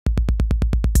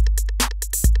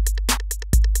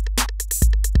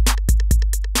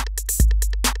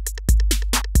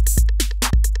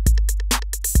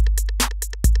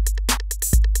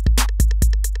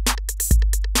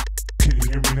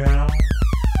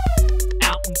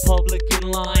public in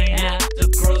line at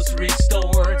the grocery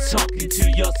store, talking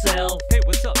to yourself. Hey,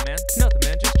 what's up, man? Nothing,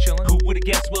 man, just chillin'. Who would've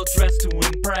guessed well dressed to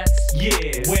impress?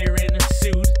 Yeah, wearing a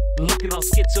suit, looking all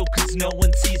schizo cause no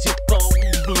one sees your phone.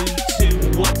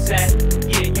 Bluetooth, what's that?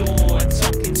 Yeah, you're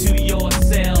talking to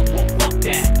yourself. Well, fuck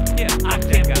that. Yeah, I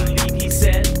can't believe he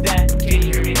said that. Can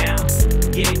you hear me now?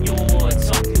 Yeah, you're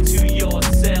talking to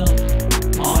yourself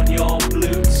on your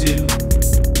Bluetooth.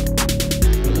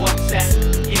 What's that?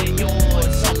 Yeah, you're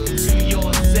talking to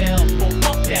yourself. Well,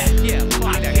 fuck that. Yeah,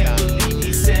 fuck I that can't guy. believe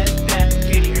he said that.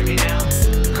 Can you hear me now?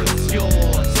 Cause you're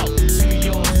talking to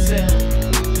yourself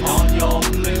on your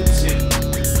Bluetooth.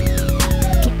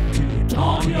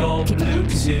 On your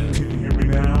Bluetooth. Can you hear me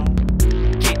now?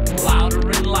 Getting louder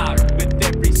and louder with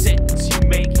every sentence you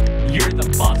make. You're the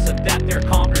boss of that there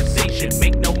conversation.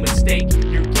 Make no mistake,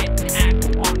 you're getting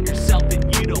aggro on yourself and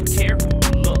you don't care who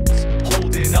looks.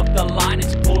 Holding up the line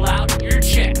as you pull out your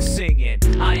check, singing,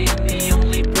 I am the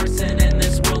only person in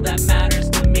this world that matters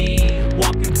to me.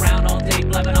 Walking around all day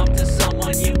blabbing off to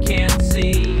someone you can't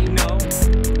see. No,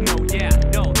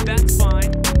 that's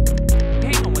fine.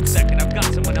 Hang on one second, I've got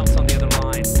someone else on the other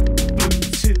line.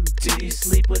 Bluetooth, do you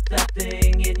sleep with that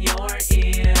thing in your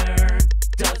ear?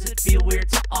 Does it feel weird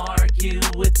to argue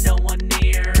with no one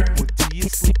near? Do you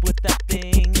sleep with that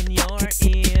thing in your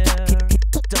ear?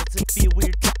 Does it feel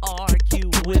weird to argue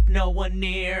with no one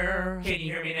near? Can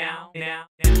you hear me now?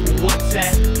 What's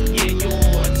that? Yeah, you're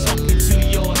talking to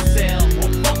yourself.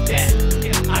 Well, fuck that.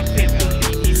 I can't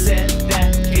believe he said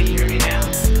that. Can you hear me now?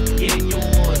 Yeah,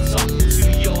 you're talking to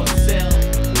yourself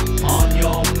on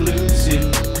your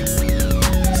Bluetooth.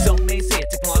 Some may say a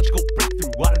technological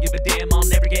breakthrough. I don't give a damn, I'll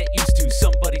never get used to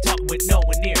somebody talking with no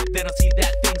one near. Then I'll see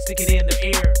that thing sticking in their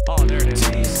ear. Oh, there it is.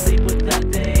 Do you sleep with that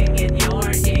thing in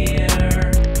your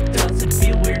ear? Does it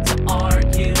feel weird to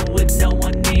argue with no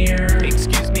one near?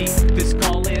 Excuse me, this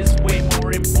call is way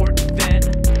more important than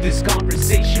this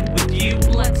conversation with you.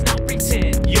 Let's not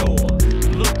pretend you're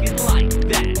looking like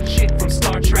that chick from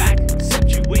Star Trek, except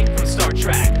you ain't from Star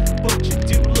Trek, but you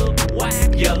do look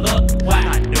whack. You look whack.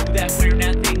 I know that wearing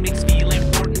that thing makes you feel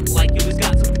important, like you always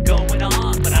got something going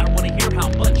on, but I don't want to hear how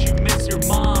much you miss your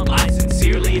mom. I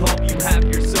sincerely hope you have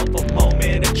yourself a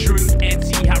moment of truth and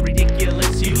see how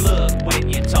ridiculous you look when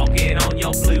you're talking on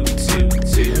your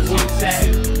Bluetooth. What's that?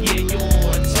 Yeah, you're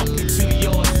talking to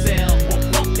yourself. Well,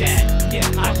 fuck that. Yeah,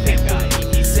 I can't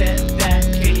believe he said that.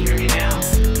 Can you hear me now?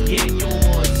 Yeah,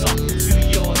 you're talking to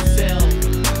yourself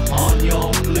on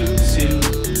your Bluetooth.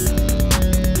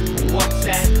 What's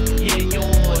that? Yeah,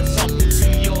 you're talking to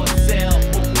yourself.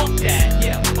 Well, fuck that.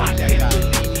 Yeah, I can't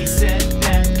believe he said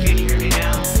that. Can you hear me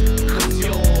now? Cause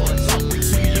you're talking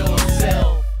to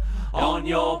yourself on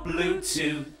your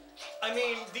Bluetooth. I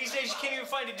mean, these days you can't even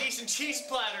find a decent cheese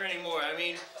platter anymore. I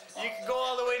mean, you can go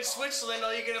all the way to Switzerland,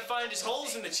 all you're gonna find is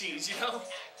holes in the cheese, you know?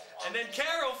 And then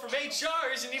Carol from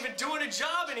HR isn't even doing a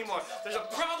job anymore. There's a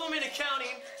problem in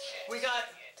accounting. We got